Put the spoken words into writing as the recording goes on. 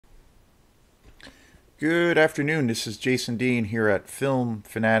Good afternoon. This is Jason Dean here at Film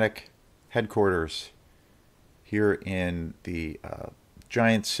Fanatic headquarters here in the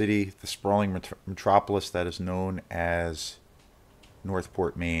giant city, the sprawling metropolis that is known as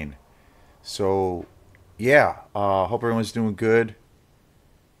Northport, Maine. So, yeah, hope everyone's doing good.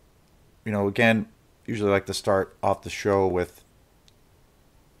 Again, usually like to start off the show with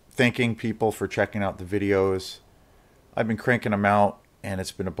thanking people for checking out the videos. I've been cranking them out, and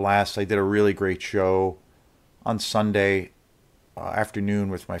it's been a blast. I did a really great show on Sunday afternoon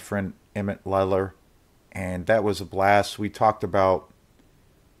with my friend Emmett Leller, and that was a blast. We talked about,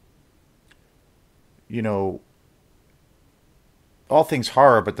 you know, all things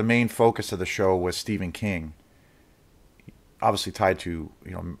horror, but the main focus of the show was Stephen King, obviously tied to,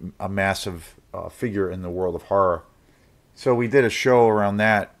 a massive figure in the world of horror. So we did a show around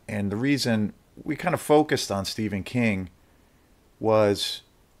that, and the reason we kind of focused on Stephen King was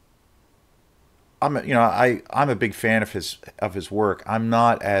I'm a big fan of his work. I'm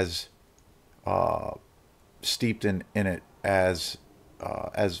not as steeped in it as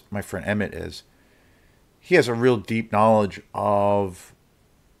my friend Emmett is. He has a real deep knowledge of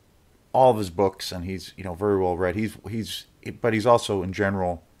all of his books, and he's very well read. But he's also in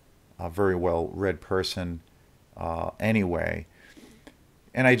general a very well read person anyway.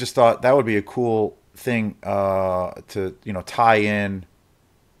 And I just thought that would be a cool thing to tie in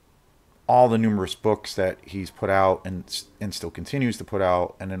all the numerous books that he's put out and still continues to put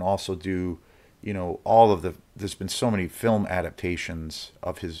out, and then also do all of the there's been so many film adaptations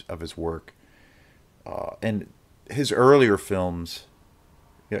of his work, and his earlier films.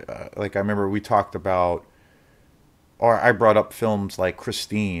 Like I remember we talked about, or I brought up films like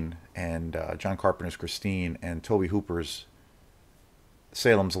Christine and John Carpenter's Christine and Tobe Hooper's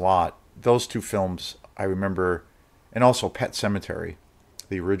Salem's Lot. Those two films I remember, and also Pet Sematary,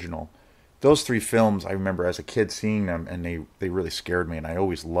 the original. Those three films I remember as a kid seeing them, and they really scared me, and I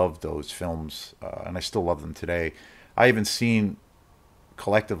always loved those films, and I still love them today. I haven't seen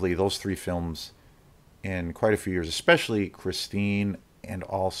collectively those three films in quite a few years, especially Christine and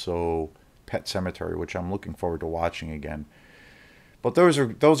also Pet Sematary, which I'm looking forward to watching again. But those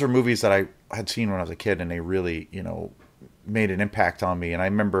are movies that I had seen when I was a kid, and they really made an impact on me. And I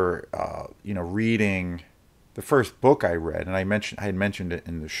remember reading the first book I read, and I had mentioned it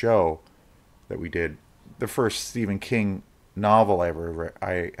in the show that we did. The first Stephen King novel I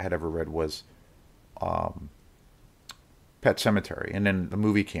had ever read was Pet Sematary, and then the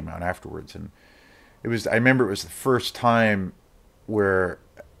movie came out afterwards. And I remember it was the first time where,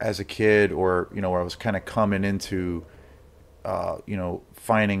 as a kid, or where I was kind of coming into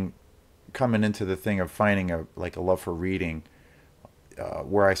coming into the thing of finding a love for reading,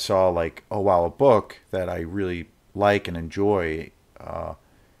 where I saw oh wow, a book that I really like and enjoy,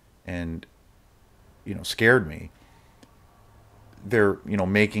 and scared me. They're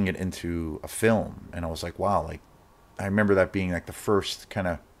making it into a film, and I was like, wow. I remember that being the first kind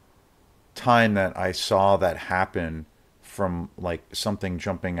of time that I saw that happen, from something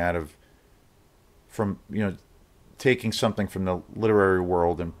jumping out of, from taking something from the literary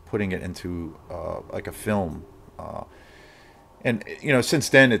world and putting it into a film. And since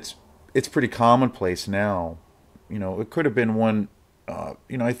then it's pretty commonplace now. It could have been one.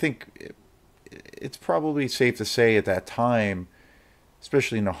 I think it's probably safe to say at that time,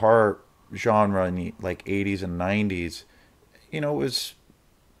 especially in the horror genre in the 80s and 90s, it was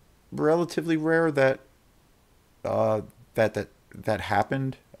relatively rare that that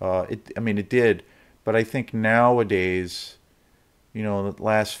happened. It did, but I think nowadays, the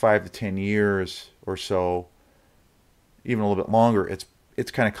last 5 to 10 years or so, even a little bit longer,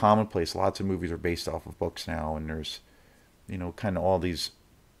 it's kind of commonplace. Lots of movies are based off of books now, and there's kind of all these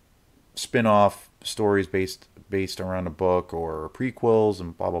spin-off stories based around a book, or prequels,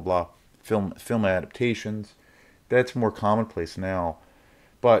 and blah blah blah, film adaptations. That's more commonplace now.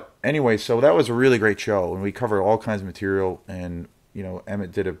 But anyway, so that was a really great show, and we covered all kinds of material, and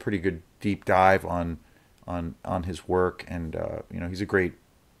Emmett did a pretty good deep dive on his work, and he's a great,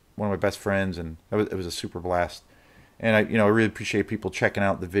 one of my best friends, and it was a super blast. And I really appreciate people checking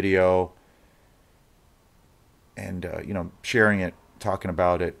out the video, and sharing it, talking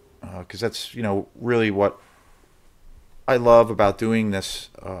about it, because that's really what I love about doing this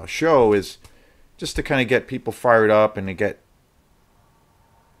show, is just to kind of get people fired up and to get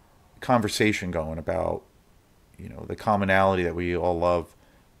conversation going about the commonality that we all love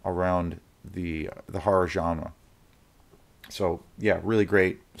around the horror genre. So yeah, really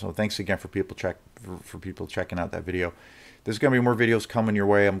great. So thanks again for people checking out that video. There's gonna be more videos coming your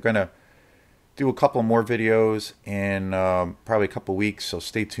way. I'm gonna do a couple more videos in probably a couple weeks, so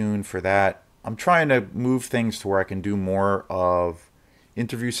stay tuned for that. I'm trying to move things to where I can do more of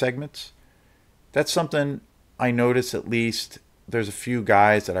interview segments. That's something I notice. At least there's a few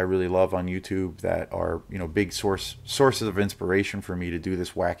guys that I really love on YouTube that are, big sources of inspiration for me to do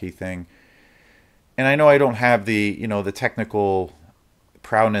this wacky thing. And I know I don't have the, the technical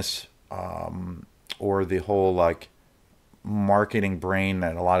prowess, or the whole like marketing brain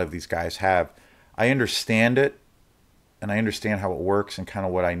that a lot of these guys have. I understand it, and I understand how it works and kind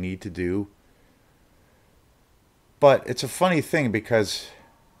of what I need to do. But it's a funny thing because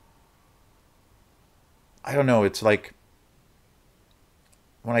I don't know, it's like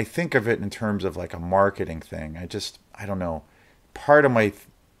when I think of it in terms of like a marketing thing, I don't know. Part of my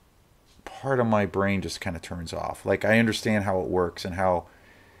part of my brain just kind of turns off. Like I understand how it works and how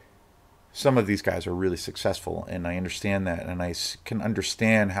some of these guys are really successful, and I understand that, and can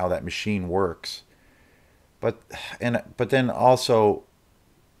understand how that machine works. But but then also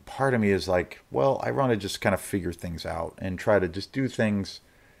part of me is like, well, I want to just kind of figure things out and try to just do things,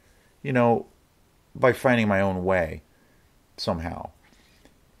 you know, by finding my own way somehow.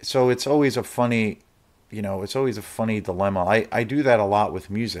 So it's always a funny, it's always a funny dilemma. I do that a lot with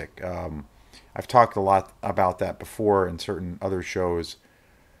music. I've talked a lot about that before in certain other shows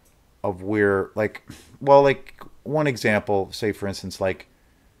of where, like, well, like one example, say for instance, like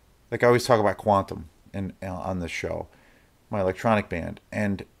I always talk about Quantum on this show, my electronic band,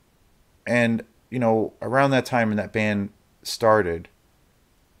 and around that time when that band started,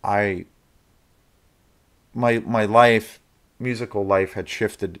 I my life, musical life, had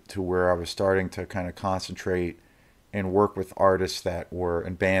shifted to where I was starting to kind of concentrate and work with artists that were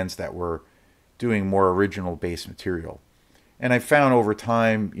and bands that were doing more original based material. And I found over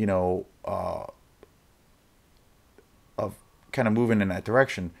time, of kind of moving in that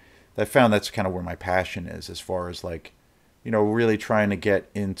direction, that I found that's kind of where my passion is, as far as like, really trying to get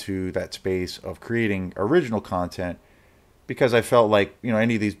into that space of creating original content, because I felt like,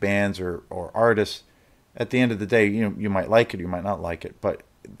 any of these bands or artists, at the end of the day, you might like it, you might not like it, but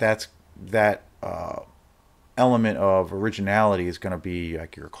that element of originality is going to be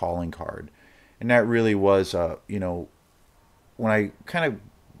like your calling card. And that really was, when I kind of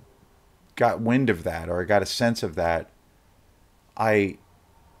got wind of that, or I got a sense of that, I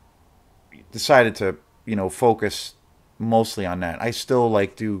decided to, focus mostly on that. I still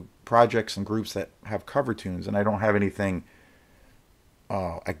like do projects and groups that have cover tunes, and I don't have anything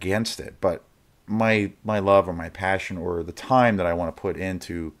against it. But my love or my passion or the time that I want to put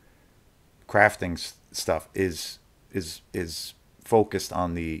into crafting stuff is focused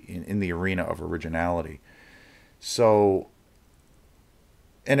on in the arena of originality. So,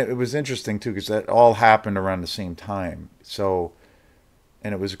 and it was interesting too, because that all happened around the same time. So,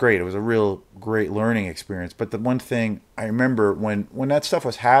 and it was great. It was a real great learning experience. But the one thing I remember, when that stuff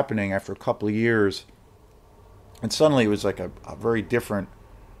was happening after a couple of years, and suddenly it was like a very different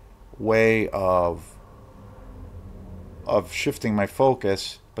way of shifting my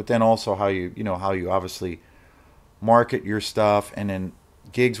focus, but then also how how you obviously market your stuff. And then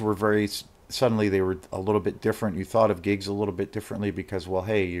gigs were suddenly they were a little bit different. You thought of gigs a little bit differently because, well,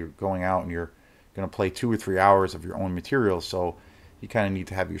 hey, you're going out and you're going to play 2 or 3 hours of your own material, so you kind of need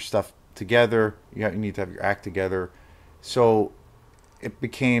to have your stuff together. You need to have your act together. So it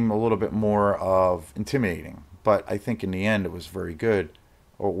became a little bit more of intimidating. But I think in the end it was very good,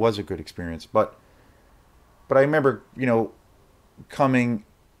 or it was a good experience. But I remember, coming,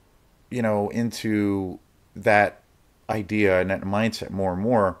 into that idea and that mindset more and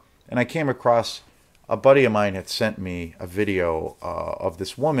more. And I came across, a buddy of mine had sent me a video of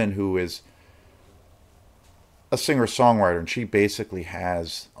this woman who is a singer-songwriter, and she basically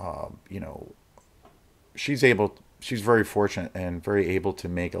has, she's very fortunate and very able to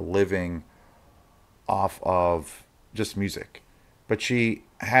make a living off of just music. But she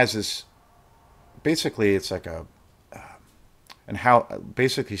has this, basically it's like and how,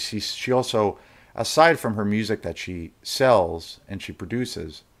 basically she also, aside from her music that she sells and she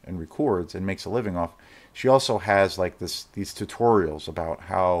produces and records and makes a living off, she also has like these tutorials about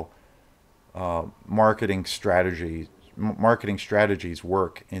how marketing strategies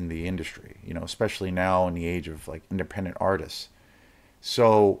work in the industry, especially now in the age of like independent artists.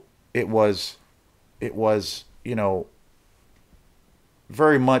 So it was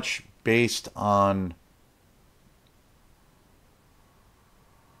very much based on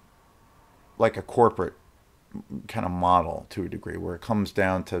like a corporate kind of model to a degree, where it comes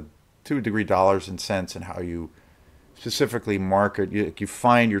down to a degree, dollars and cents, and how you specifically market. You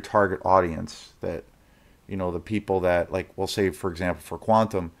find your target audience, that the people that, like, we'll say for example for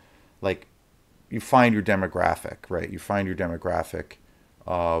Quantum, like, you find your demographic, right? You find your demographic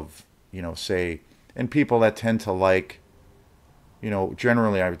of say, and people that tend to like,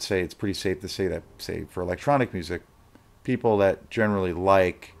 generally I would say it's pretty safe to say that, say, for electronic music, people that generally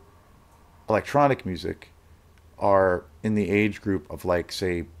like electronic music are in the age group of, like,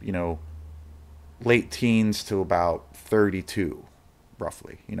 say, late teens to about 32,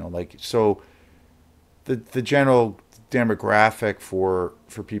 roughly. Like, so the general demographic for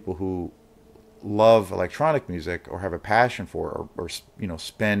people who love electronic music or have a passion for, or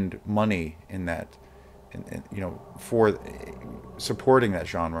spend money in that, and for supporting that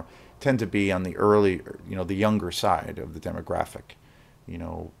genre, tend to be on the early, the younger side of the demographic,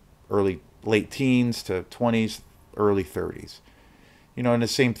 early late teens to 20s, early 30s. And the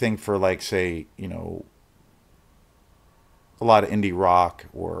same thing for, like, say, a lot of indie rock,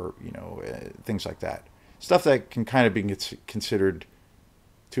 or things like that, stuff that can kind of be considered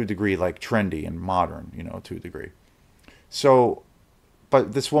to a degree like trendy and modern, to a degree. So,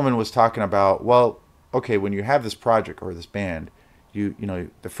 but this woman was talking about, well, okay, when you have this project or this band,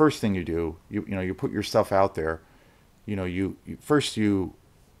 the first thing you do, you put your stuff out there. You first, you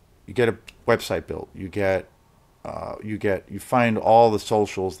get a website built. You find all the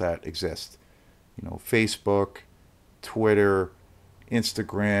socials that exist. Facebook, Twitter,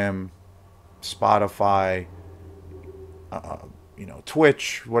 Instagram, Spotify,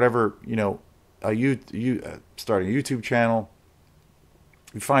 Twitch, whatever, start a YouTube channel.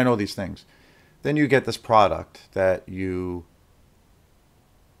 You find all these things. Then you get this product that you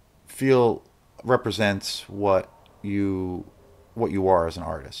feel represents what you are as an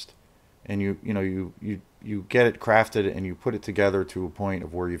artist, and you get it crafted, and you put it together to a point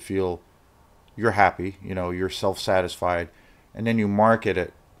of where you feel you're happy, you're self-satisfied, and then you market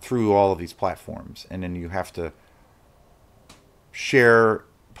it through all of these platforms, and then you have to share,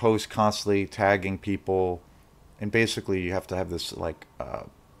 post constantly, tagging people, and basically you have to have this, like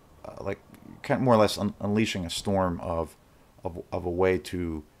kind of more or less unleashing a storm of a way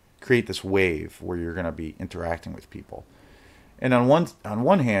to create this wave where you're going to be interacting with people. And on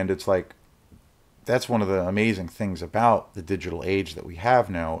one hand, it's like, that's one of the amazing things about the digital age that we have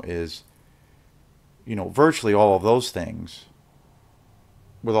now is, virtually all of those things,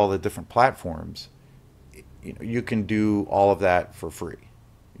 with all the different platforms, you can do all of that for free.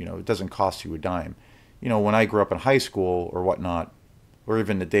 It doesn't cost you a dime. When I grew up in high school or whatnot, or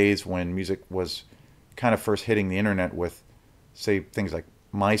even the days when music was kind of first hitting the internet with, say, things like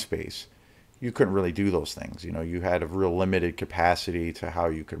MySpace, you couldn't really do those things. You had a real limited capacity to how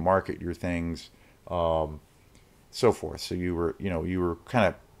you could market your things, so forth. So you were kind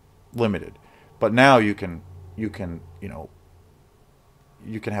of limited. But now you can have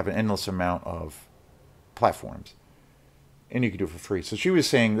an endless amount of platforms, and you can do it for free. So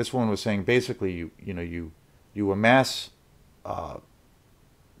this woman was saying, basically, you amass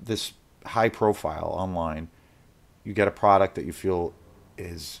this high profile online. You get a product that you feel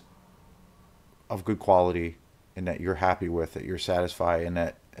is of good quality, and that you're happy with, that you're satisfied,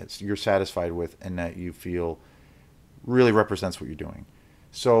 and you're satisfied with, and that you feel really represents what you're doing.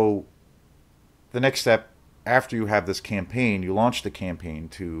 So the next step, after you have this campaign, you launch the campaign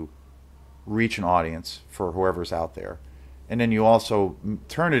to reach an audience for whoever's out there, and then you also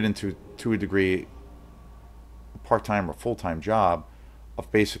turn it into, to a degree, a part-time or full-time job of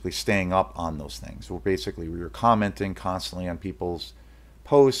basically staying up on those things. Where basically you're commenting constantly on people's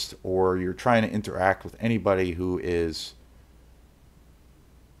posts, or you're trying to interact with anybody who is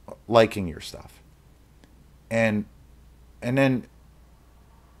liking your stuff. And then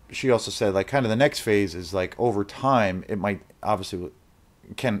she also said, like, kind of the next phase is, like, over time, it might, obviously,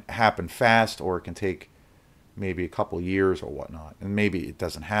 can happen fast, or it can take maybe a couple years or whatnot, and maybe it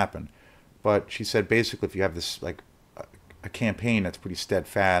doesn't happen. But she said, basically, if you have this, like, a campaign that's pretty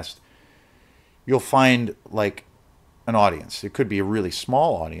steadfast, you'll find, like, an audience. It could be a really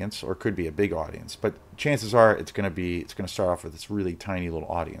small audience, or it could be a big audience, but chances are it's going to start off with this really tiny little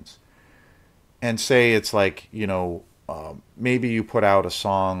audience. And say it's like, maybe you put out a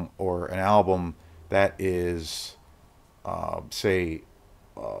song or an album that is, say,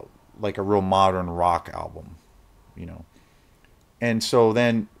 like a real modern rock album, and so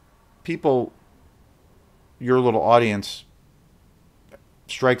then people, your little audience,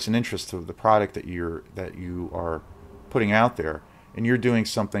 strikes an interest to the product that you are putting out there, and you're doing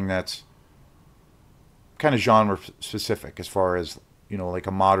something that's kind of genre specific, as far as, like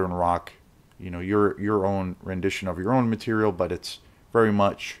a modern rock, your own rendition of your own material, but it's very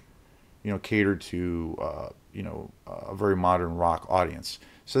much, catered to, a very modern rock audience.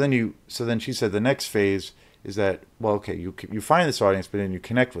 So then she said the next phase is that, well, okay, you find this audience, but then you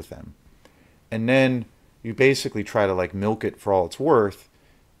connect with them, and then you basically try to, like, milk it for all it's worth,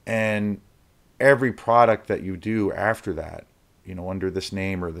 And every product that you do after that, under this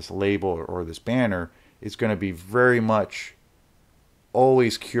name or this label or this banner, is going to be very much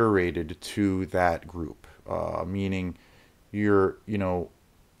always curated to that group. Meaning, if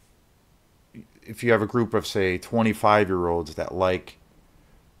you have a group of, say, 25-year-olds that like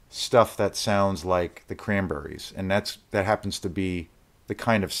stuff that sounds like the Cranberries, and that happens to be the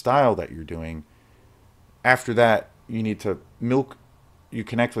kind of style that you're doing. After that, you need to you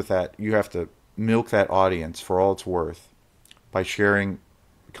connect with that. You have to milk that audience for all it's worth by sharing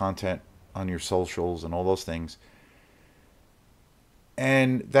content on your socials and all those things.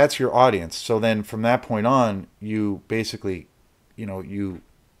 And that's your audience. So then from that point on, you basically, you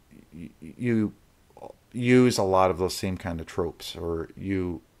use a lot of those same kind of tropes, or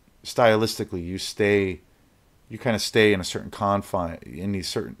stylistically you kind of stay in a certain confine, in these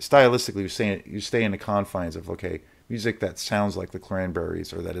certain stylistically you stay in the confines of, okay, music that sounds like the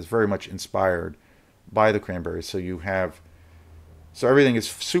Cranberries or that is very much inspired by the Cranberries. So everything is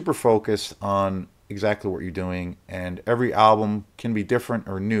super focused on exactly what you're doing, and every album can be different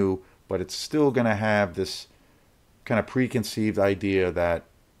or new, but it's still going to have this kind of preconceived idea that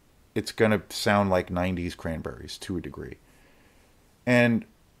it's going to sound like 90s Cranberries to a degree. And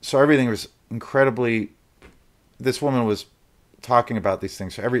so everything was incredibly, this woman was talking about these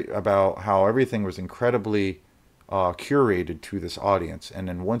things, about how everything was incredibly curated to this audience. And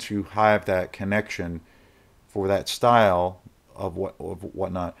then once you have that connection for that style of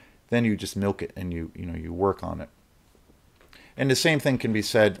whatnot, then you just milk it and you work on it. And the same thing can be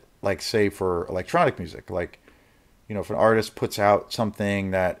said, like, say, for electronic music. Like, if an artist puts out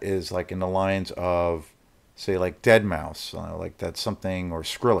something that is like in the lines of, say, like Deadmau5, like that's something, or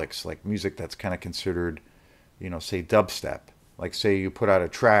Skrillex, like music that's kind of considered, say dubstep. Like, say you put out a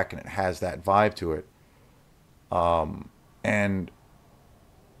track and it has that vibe to it, and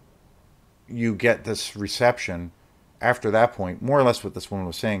you get this reception. After that point, more or less what this woman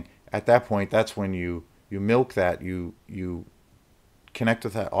was saying, at that point, that's when you milk that, you connect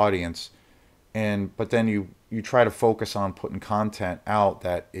with that audience, but then you try to focus on putting content out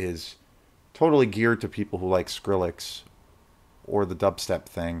that is totally geared to people who like Skrillex or the dubstep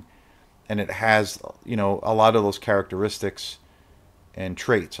thing, and it has a lot of those characteristics and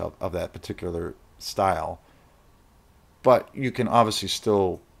traits of that particular style. But you can obviously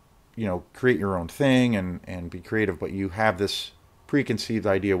still create your own thing and be creative, but you have this preconceived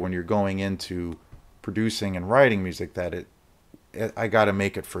idea when you're going into producing and writing music that I got to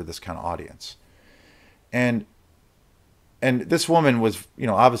make it for this kind of audience. And this woman was,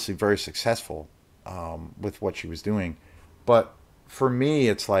 obviously very successful with what she was doing. But for me,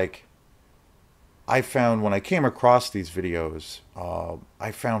 it's like, I found when I came across these videos,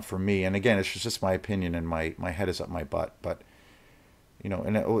 I found for me, and again, it's just my opinion and my head is up my butt, but,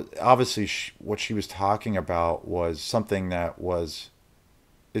 and obviously what she was talking about was something that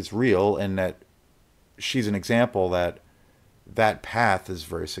is real, and that she's an example that path is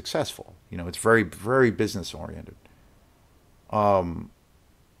very successful. It's very, very business oriented.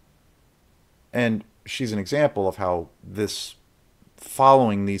 And she's an example of how this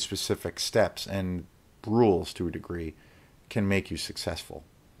following these specific steps and rules to a degree can make you successful.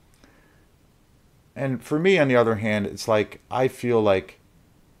 And for me, on the other hand, it's like, I feel like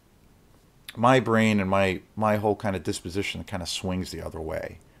my brain and my whole kind of disposition kind of swings the other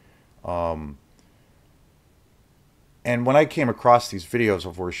way. And when I came across these videos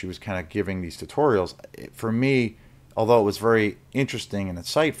of where she was kind of giving these tutorials, for me, although it was very interesting and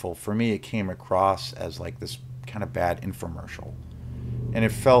insightful, for me it came across as like this kind of bad infomercial. And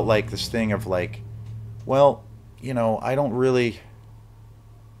it felt like this thing of like, well, I don't really,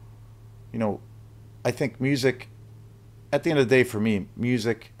 I think music, at the end of the day, for me,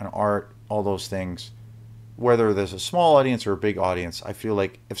 music and art, all those things, whether there's a small audience or a big audience, I feel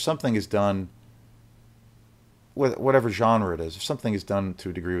like if something is done, with whatever genre it is, if something is done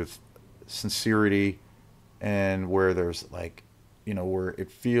to a degree with sincerity, and where there's like, where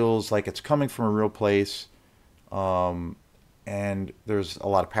it feels like it's coming from a real place, and there's a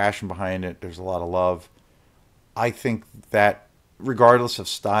lot of passion behind it, there's a lot of love, I think that regardless of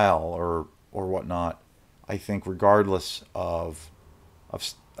style or whatnot, I think regardless of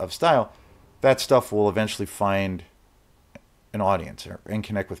style, that stuff will eventually find an audience and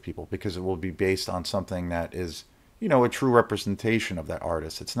connect with people, because it will be based on something that is, a true representation of that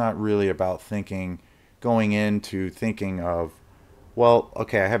artist. It's not really about going into thinking of, well,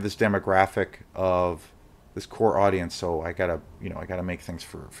 okay, I have this demographic of this core audience, so I gotta make things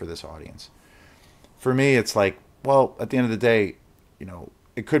for this audience. For me, it's like, well, at the end of the day,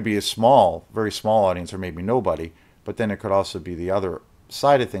 it could be a very small audience, or maybe nobody, but then it could also be the other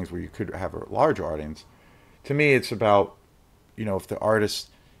side of things where you could have a larger audience. To me, it's about, if the artist,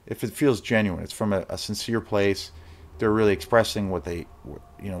 if it feels genuine, it's from a sincere place, they're really expressing what they,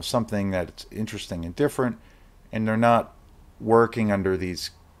 something that's interesting and different, and they're not working under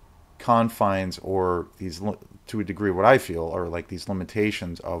these confines or these, to a degree, what I feel are like these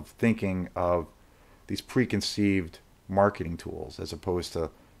limitations of thinking of these preconceived marketing tools, as opposed to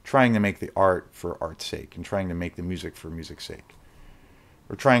trying to make the art for art's sake and trying to make the music for music's sake,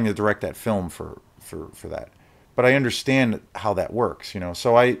 or trying to direct that film for that. But I understand how that works,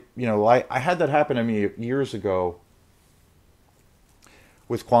 So I had that happen to me years ago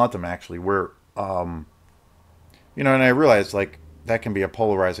with Quantum, actually, where and I realized, like, that can be a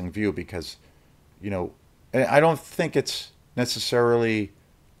polarizing view because, and I don't think it's necessarily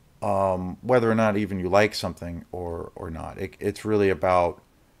whether or not even you like something or not. It's really about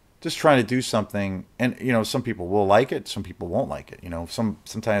just trying to do something, and some people will like it, some people won't like it.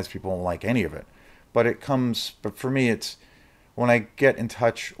 Sometimes people won't like any of it, but for me, it's when I get in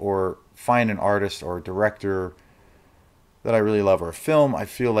touch or find an artist or a director that I really love, or a film, I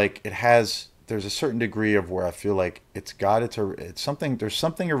feel like there's a certain degree of where I feel like it's something, there's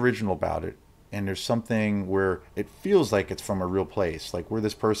something original about it, and there's something where it feels like it's from a real place, like where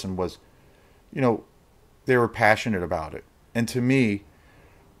this person was, you know, they were passionate about it. And to me,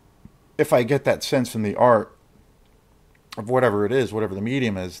 if I get that sense from the art of whatever it is, whatever the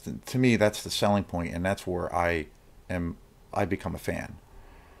medium is, to me that's the selling point, and that's where I become a fan,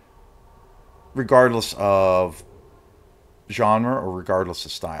 regardless of genre or regardless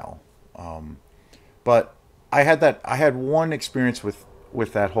of style. But I had one experience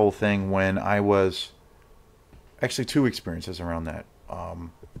with that whole thing when I was actually two experiences around that,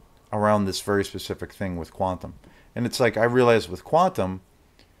 around this very specific thing with Quantum. And it's like I realized with Quantum,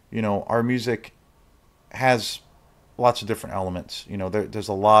 our music has lots of different elements. There's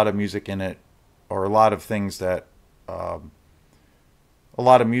a lot of music in it, or a lot of things that, a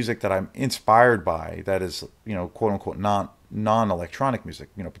lot of music that I'm inspired by that is, quote unquote non-electronic music,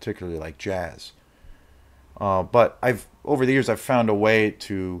 particularly like jazz. But over the years I've found a way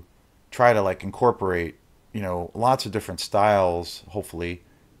to try to like incorporate, lots of different styles, hopefully,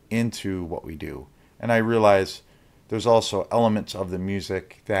 into what we do. And I realize there's also elements of the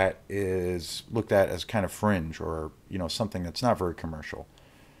music that is looked at as kind of fringe, or, something that's not very commercial.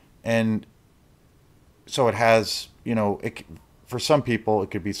 And so it has, for some people, it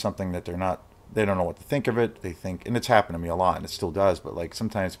could be something that they don't know what to think of it. They think, and it's happened to me a lot, and it still does, but like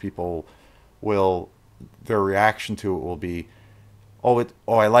sometimes people will, their reaction to it will be, oh,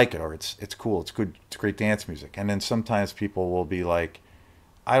 I like it, or it's cool, it's good, it's great dance music. And then sometimes people will be like,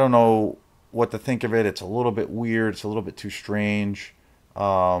 I don't know what to think of it. It's a little bit weird. It's a little bit too strange.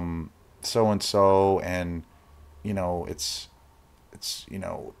 So and so, and it's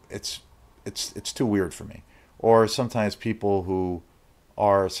it's too weird for me. Or sometimes people who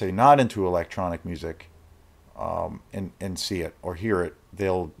are, say, not into electronic music, and see it or hear it,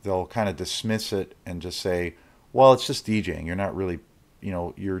 they'll kind of dismiss it and just say, well, it's just DJing. You're not really,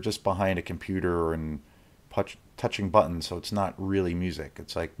 you're just behind a computer and touching buttons, so it's not really music.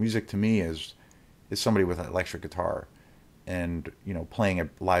 It's like music to me is somebody with an electric guitar and, playing a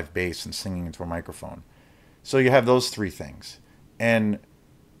live bass and singing into a microphone. So you have those three things. And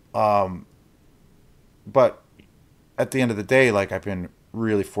but at the end of the day, like, I've been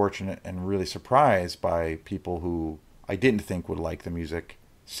really fortunate and really surprised by people who I didn't think would like the music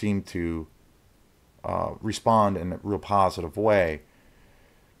seem to respond in a real positive way.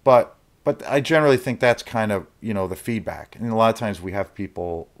 But I generally think that's kind of, the feedback. And a lot of times we have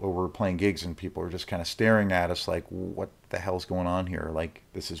people, or we're playing gigs and people are just kind of staring at us like, what the hell's going on here? Like,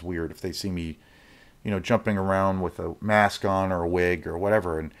 this is weird. If they see me, jumping around with a mask on or a wig or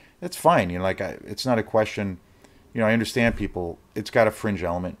whatever, and it's fine. It's not a question. I understand people, it's got a fringe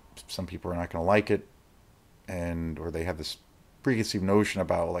element. Some people are not going to like it, or they have this preconceived notion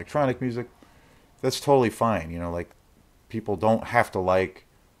about electronic music. That's totally fine. Like, people don't have to like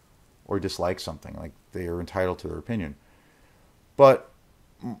or dislike something. Like, they are entitled to their opinion. But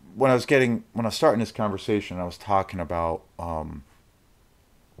when I was starting this conversation, I was talking about a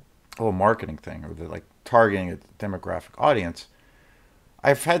marketing thing, or the, like, targeting a demographic audience.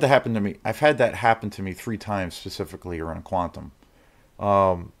 I've had that happen to me 3 times, specifically around Quantum.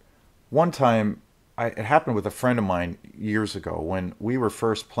 One time, it happened with a friend of mine years ago when we were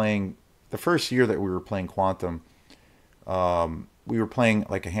first playing. The first year that we were playing Quantum, we were playing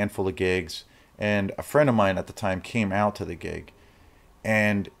like a handful of gigs, and a friend of mine at the time came out to the gig,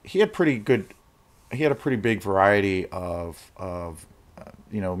 and he had a pretty big variety of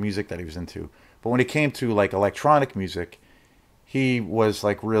music that he was into. But when it came to like electronic music, he was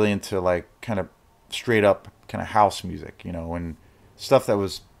like really into like kind of straight up kind of house music, and stuff that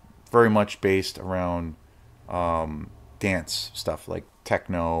was very much based around dance stuff like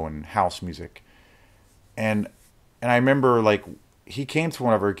techno and house music. And I remember like he came to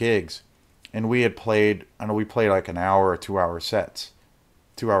one of our gigs, and we had played. I know we played like an hour or 2 hour sets,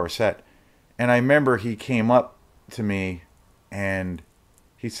 2 hour set. And I remember he came up to me, and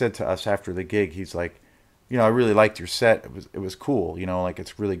he said to us after the gig, he's like, I really liked your set. It was cool. Like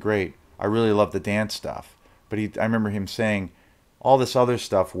it's really great. I really love the dance stuff. But I remember him saying all this other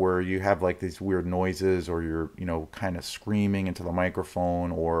stuff where you have like these weird noises, or you're kind of screaming into the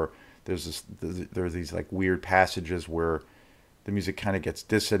microphone, or there's these like weird passages where the music kind of gets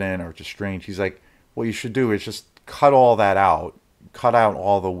dissonant or just strange. He's like, what you should do is just cut all that out, cut out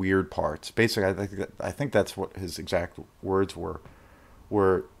all the weird parts. Basically, I think that's what his exact words were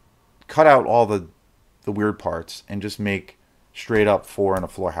cut out all the weird parts and just make straight up four and a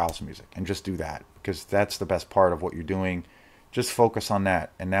floor house music, and just do that, because that's the best part of what you're doing. Just focus on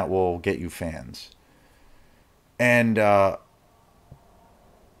that, and that will get you fans. And I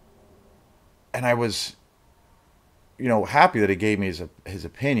was happy that he gave me his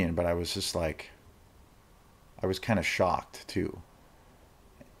opinion, but I was just like, I was kind of shocked too.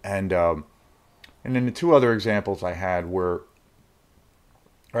 And then the two other examples I had or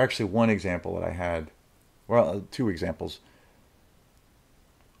actually one example that I had, well, two examples.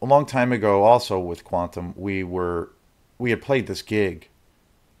 A long time ago, also with Quantum, we had played this gig,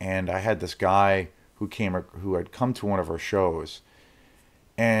 and I had this guy who had come to one of our shows,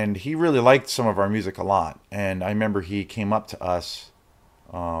 and he really liked some of our music a lot. And I remember he came up to us,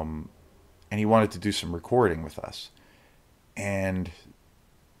 and he wanted to do some recording with us, and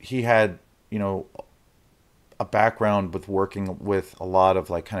he had a background with working with a lot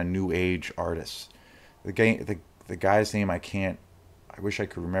of like kind of new age artists. The guy's name I wish I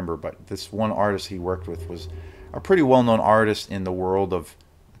could remember, but this one artist he worked with was a pretty well known artist in the world of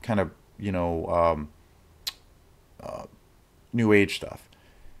kind of new age stuff.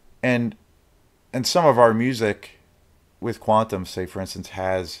 And some of our music with Quantum, say for instance,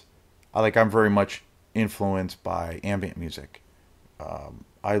 I'm very much influenced by ambient music. I'm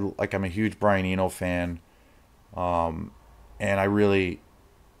a huge Brian Eno fan, and I really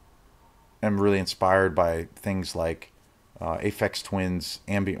am really inspired by things like Aphex Twin's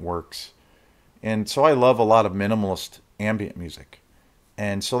ambient works, and so I love a lot of minimalist ambient music,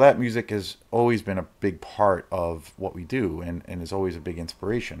 and so that music has always been a big part of what we do, and is always a big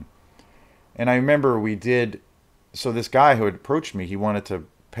inspiration. And I remember so this guy who had approached me, he wanted to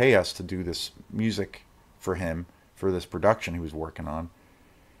pay us to do this music for him for this production he was working on.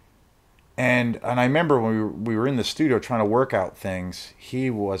 And I remember when we were in the studio trying to work out things, he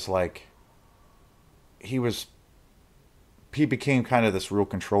became kind of this real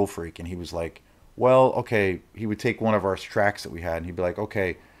control freak, and he was like, well, okay, he would take one of our tracks that we had, and he'd be like,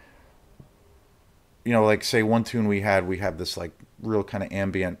 okay, like say one tune we have this like real kind of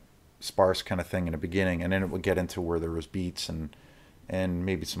ambient, sparse kind of thing in the beginning, and then it would get into where there was beats and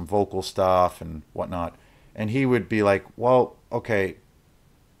maybe some vocal stuff and whatnot. And he would be like, well, okay,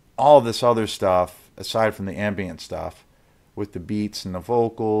 all this other stuff, aside from the ambient stuff, with the beats and the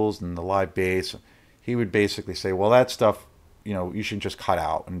vocals and the live bass, he would basically say, well, that stuff, you should just cut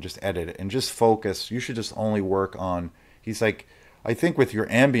out and just edit it and just focus. You should just only work on, he's like, I think with your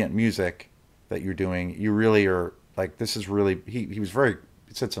ambient music that you're doing, you really are, like, this is really, he was very,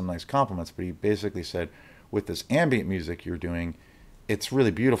 he said some nice compliments, but he basically said, with this ambient music you're doing, it's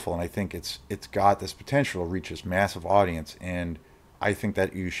really beautiful, and I think it's got this potential to reach this massive audience, and I think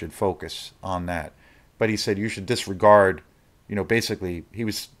that you should focus on that. But he said you should disregard, basically he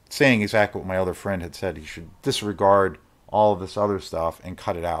was saying exactly what my other friend had said. He should disregard all of this other stuff and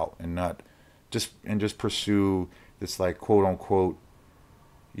cut it out, and not just pursue this like quote unquote,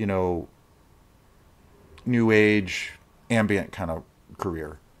 new age ambient kind of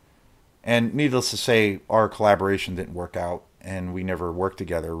career. And needless to say, our collaboration didn't work out, and we never worked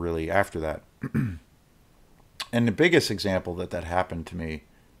together really after that. And the biggest example that happened to me,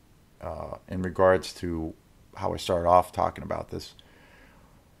 in regards to how I started off talking about this,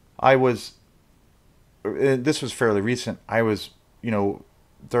 this was fairly recent. I was,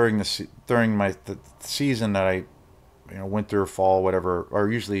 during the season that I, winter, fall, whatever,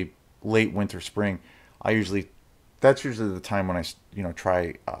 or usually late winter, spring, that's usually the time when I,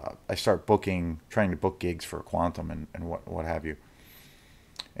 I start trying to book gigs for Quantum and what have you.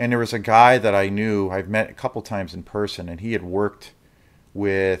 And there was a guy that I knew, I've met a couple times in person, and he had worked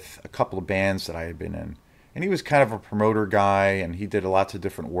with a couple of bands that I had been in. And he was kind of a promoter guy, and he did lots of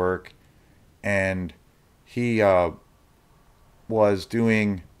different work. And he was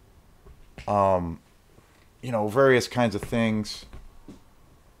doing, various kinds of things.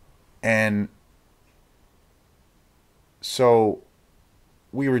 And so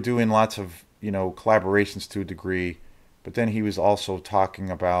we were doing lots of, collaborations to a degree. But then he was also talking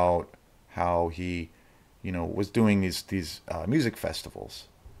about how he, was doing these music festivals.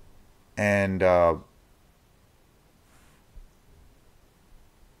 And so,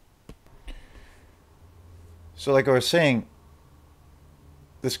 like I was saying,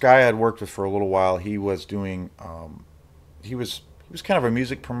 this guy I had worked with for a little while. He was doing, he was kind of a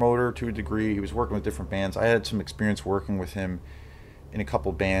music promoter to a degree. He was working with different bands. I had some experience working with him in a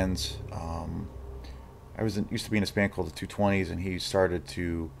couple bands. Used to be in this band called the 220s, and he started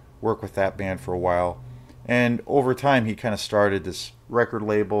to work with that band for a while. And over time, he kind of started this record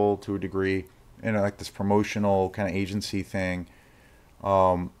label to a degree, and like this promotional kind of agency thing.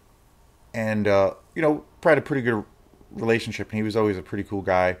 And probably had a pretty good relationship. And he was always a pretty cool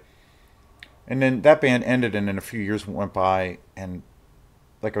guy. And then that band ended, and then a few years went by, and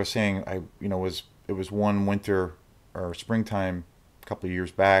like I was saying, it was one winter or springtime a couple of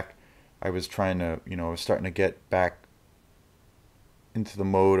years back. I was trying to, I was starting to get back into the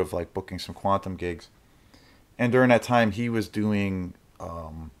mode of like booking some quantum gigs. And during that time, he was doing,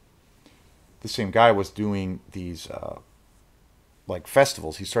 the same guy was doing these like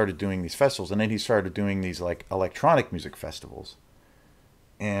festivals. He started doing these festivals, and then he started doing these like electronic music festivals.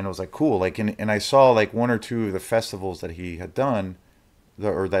 And it was like cool. Like, and I saw like one or two of the festivals that he had done,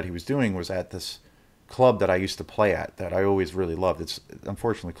 or that he was doing, was at this club that I used to play at that I always really loved. It's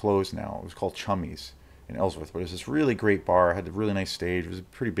unfortunately closed now. It was called Chummies in Ellsworth, but it was this really great bar. It had a really nice stage. It was a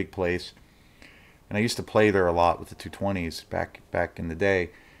pretty big place, and I used to play there a lot with the 220s back in the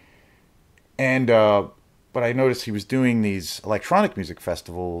day. And but I noticed he was doing these electronic music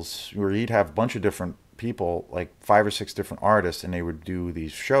festivals where he'd have a bunch of different people, like 5 or 6 different artists, and they would do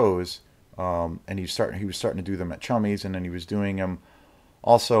these shows. And he was starting to do them at Chummies, and then he was doing them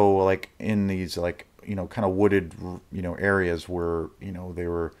also like in these like kind of wooded areas where they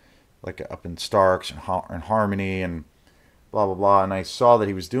were like up in Starks and Harmony and blah blah blah. And I saw that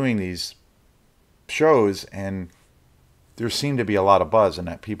he was doing these shows, and there seemed to be a lot of buzz, and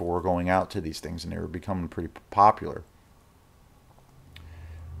that people were going out to these things, and they were becoming pretty popular.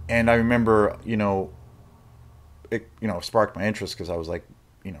 And I remember, it sparked my interest because I was like,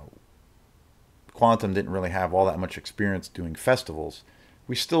 you know, Quantum didn't really have all that much experience doing festivals.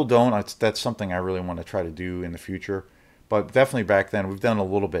 We still don't. That's something I really want to try to do in the future. But definitely back then, we've done a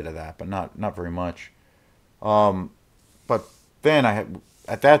little bit of that, but not very much. But then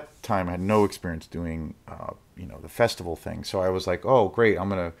at that time, I had no experience doing, the festival thing. So I was like, oh, great, I'm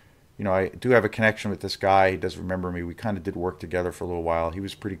gonna, I do have a connection with this guy. He does remember me. We kind of did work together for a little while. He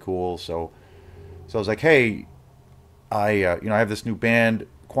was pretty cool. So I was like, hey, I have this new band,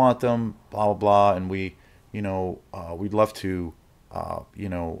 Quantum, blah blah blah, and we'd love to,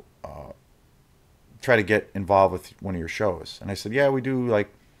 try to get involved with one of your shows. And I said, yeah, we do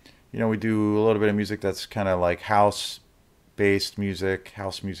like, we do a little bit of music that's kind of like house music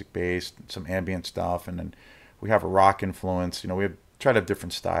based, some ambient stuff, and then we have a rock influence. We have try to have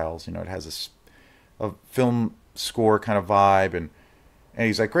different styles. It has a film score kind of vibe, and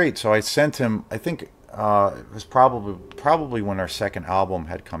he's like, great. So I sent him. I think it was probably when our second album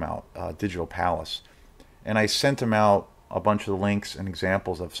had come out, Digital Palace, and I sent him out a bunch of the links and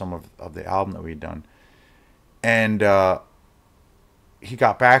examples of some of the album that we'd done, and he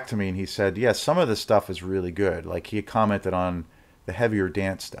got back to me and he said, yes, some of this stuff is really good. Like he commented on the heavier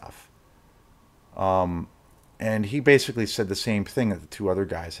dance stuff. And he basically said the same thing that the two other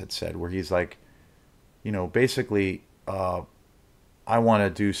guys had said, where he's like, basically, I want to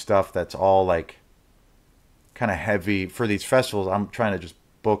do stuff that's all like kind of heavy for these festivals. I'm trying to just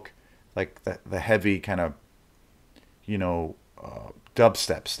book like the heavy kind of,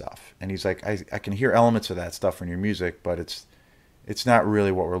 dubstep stuff. And he's like, I can hear elements of that stuff in your music, but it's not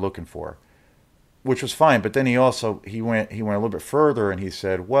really what we're looking for, which was fine. But then he went a little bit further and he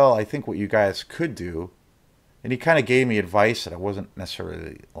said, well, I think what you guys could do, and he kind of gave me advice that I wasn't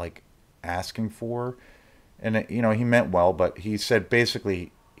necessarily like asking for, and he meant well, but he said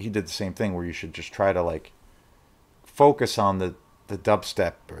basically he did the same thing where you should just try to like focus on the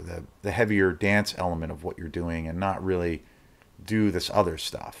dubstep or the heavier dance element of what you're doing and not really do this other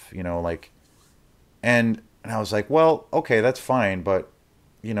stuff, like, and I was like, well, okay, that's fine, but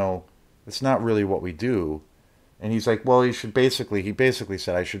it's not really what we do. And he's like, well, he basically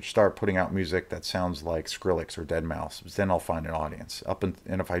said I should start putting out music that sounds like Skrillex or Deadmau5. Then I'll find an audience.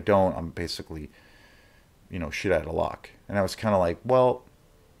 And if I don't, I'm basically, shit out of luck. And I was kind of like, well,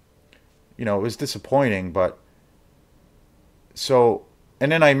 it was disappointing, but So,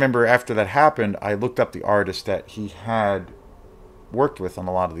 and then I remember after that happened, I looked up the artist that he had worked with on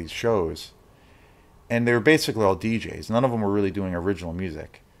a lot of these shows, and they were basically all DJs. None of them were really doing original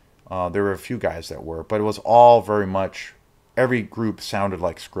music. There were a few guys that were, but it was all very much. Every group sounded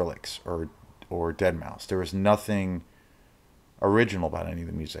like Skrillex or Dead Mouse. There was nothing original about any of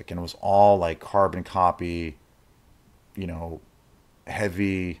the music, and it was all like carbon copy, you know,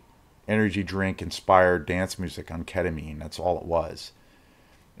 heavy energy drink inspired dance music on ketamine. That's all it was.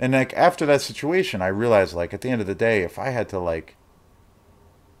 And like after that situation, I realized like at the end of the day, if I had to like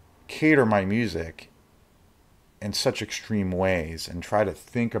cater my music in such extreme ways and try to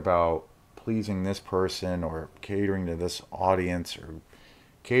think about pleasing this person or catering to this audience or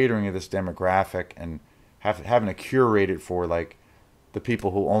catering to this demographic and having to curate it for like the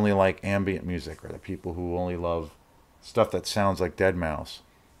people who only like ambient music or the people who only love stuff that sounds like Dead Mouse,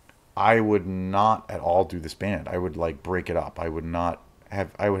 I would not at all do this band. I would like break it up. I would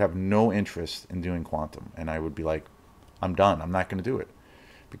have no interest in doing Quantum, and I would be like, I'm done. I'm not going to do it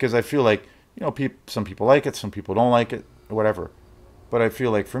because I feel like some people like it, some people don't like it, whatever. But I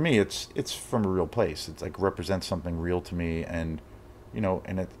feel like for me, it's from a real place. It's like represents something real to me, and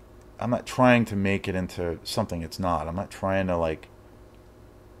and I'm not trying to make it into something it's not. I'm not trying to like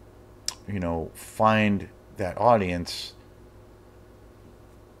find that audience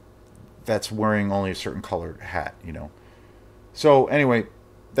that's wearing only a certain colored hat. So anyway,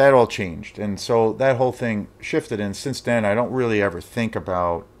 that all changed, and so that whole thing shifted. And since then, I don't really ever think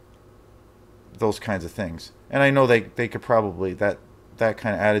about those kinds of things. And I know they could probably that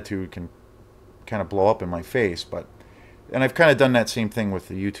kind of attitude can kind of blow up in my face, but and I've kind of done that same thing with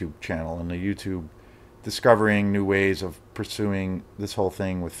the YouTube channel and the YouTube discovering new ways of pursuing this whole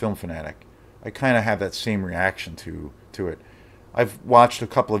thing with Film Fanatic. I kind of have that same reaction to it. I've watched a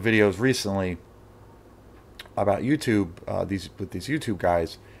couple of videos recently about YouTube, these YouTube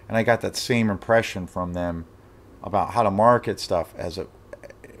guys, and I got that same impression from them about how to market stuff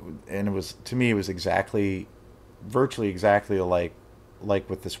and it was to me it was virtually exactly like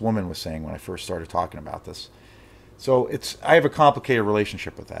what this woman was saying when I first started talking about this. So I have a complicated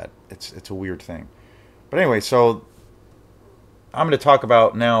relationship with that. It's a weird thing. But anyway, so I'm going to talk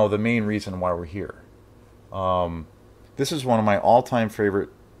about now the main reason why we're here. This is one of my all-time favorite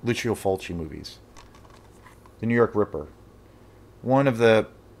Lucio Fulci movies, The New York Ripper. One of the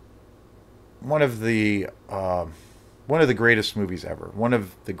greatest movies ever. One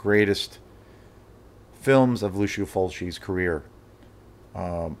of the greatest films of Lucio Fulci's career.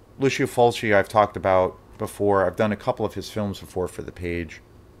 Lucio Fulci I've talked about before. I've done a couple of his films before for the page.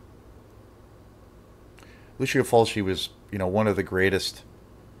 Lucio Fulci was, one of the greatest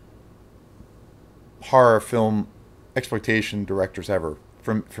horror film exploitation directors ever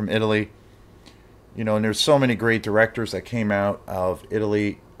from Italy. And there's so many great directors that came out of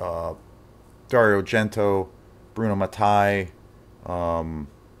Italy. Dario Argento, Bruno Mattei,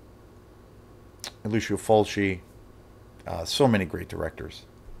 Lucio Fulci. So many great directors.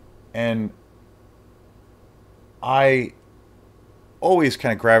 And I always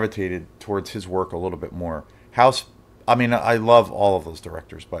kind of gravitated towards his work a little bit more. I love all of those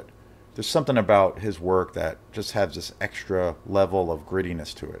directors, but there's something about his work that just has this extra level of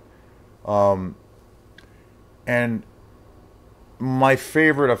grittiness to it. And my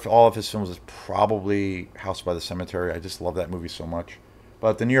favorite of all of his films is probably House by the Cemetery. I just love that movie so much.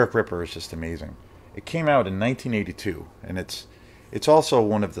 But The New York Ripper is just amazing. It came out in 1982, and it's also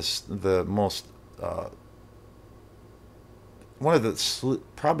one of the most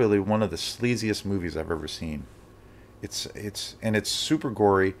probably one of the sleaziest movies I've ever seen. It's super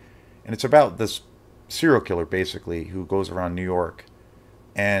gory, and it's about this serial killer basically who goes around New York,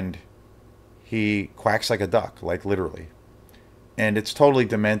 and he quacks like a duck, like literally, and it's totally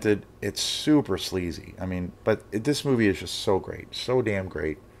demented. It's super sleazy. This movie is just so great, so damn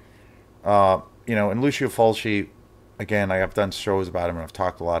great. And Lucio Fulci, again, I've done shows about him and I've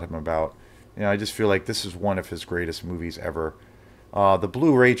talked a lot of him about. I just feel like this is one of his greatest movies ever. The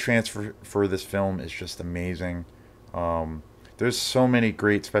Blu-ray transfer for this film is just amazing. There's so many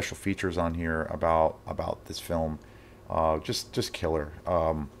great special features on here about this film. Just killer.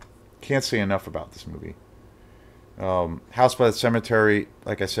 Can't say enough about this movie. House by the Cemetery,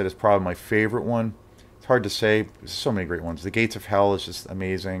 like I said, is probably my favorite one. It's hard to say. There's so many great ones. The Gates of Hell is just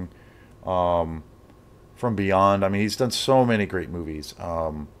amazing. From Beyond. He's done so many great movies.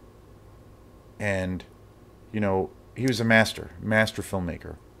 And he was a master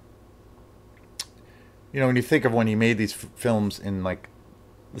filmmaker. When you think of when he made these films in like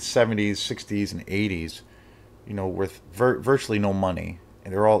the 70s, 60s, and 80s, with virtually no money,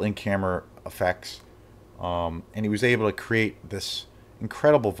 and they're all in-camera effects. And he was able to create this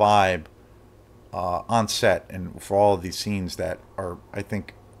incredible vibe on set and for all of these scenes that are, I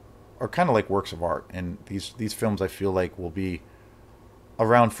think, are kind of like works of art. And these films, I feel like, will be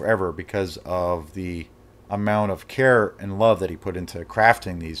around forever because of the amount of care and love that he put into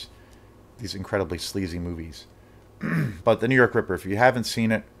crafting these incredibly sleazy movies. But the New York Ripper, if you haven't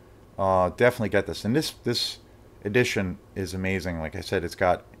seen it, definitely get this. And this edition is amazing. Like I said, it's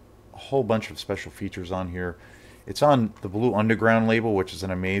got a whole bunch of special features on here. It's on the Blue Underground label, which is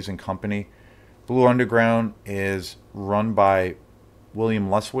an amazing company. Blue Underground is run by William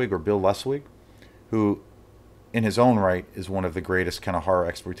Luswig, or Bill Luswig, who in his own right is one of the greatest kind of horror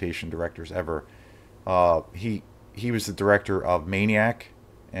exploitation directors ever. He was the director of Maniac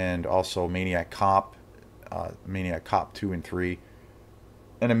and also Maniac Cop 2 and 3.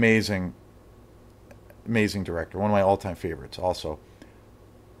 An amazing director. One of my all-time favorites also.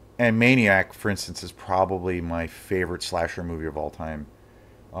 And Maniac, for instance, is probably my favorite slasher movie of all time.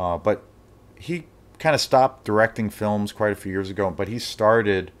 But he kind of stopped directing films quite a few years ago, but he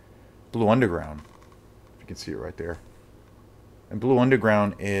started Blue Underground. You can see it right there. And Blue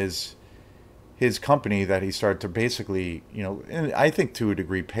Underground is his company that he started to basically, and I think to a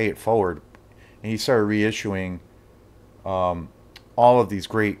degree, pay it forward. And he started reissuing all of these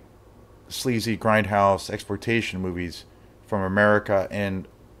great sleazy grindhouse exploitation movies from America and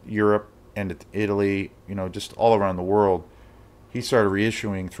Europe and Italy, just all around the world. He started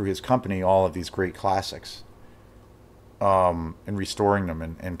reissuing through his company all of these great classics, and restoring them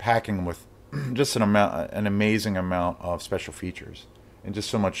and packing them with just an amazing amount of special features and just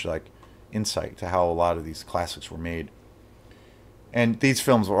so much like insight to how a lot of these classics were made. And these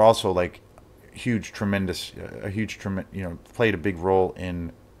films were also like played a big role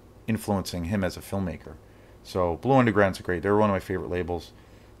in influencing him as a filmmaker. So Blue Underground's great. They're one of my favorite labels.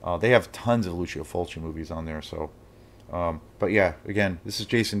 They have tons of Lucio Fulci movies on there. So, but yeah, again, this is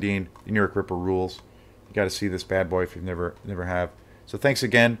Jason Dean. The New York Ripper rules. You got to see this bad boy if you've never have. So thanks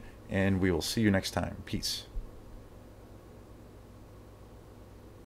again, and we will see you next time. Peace.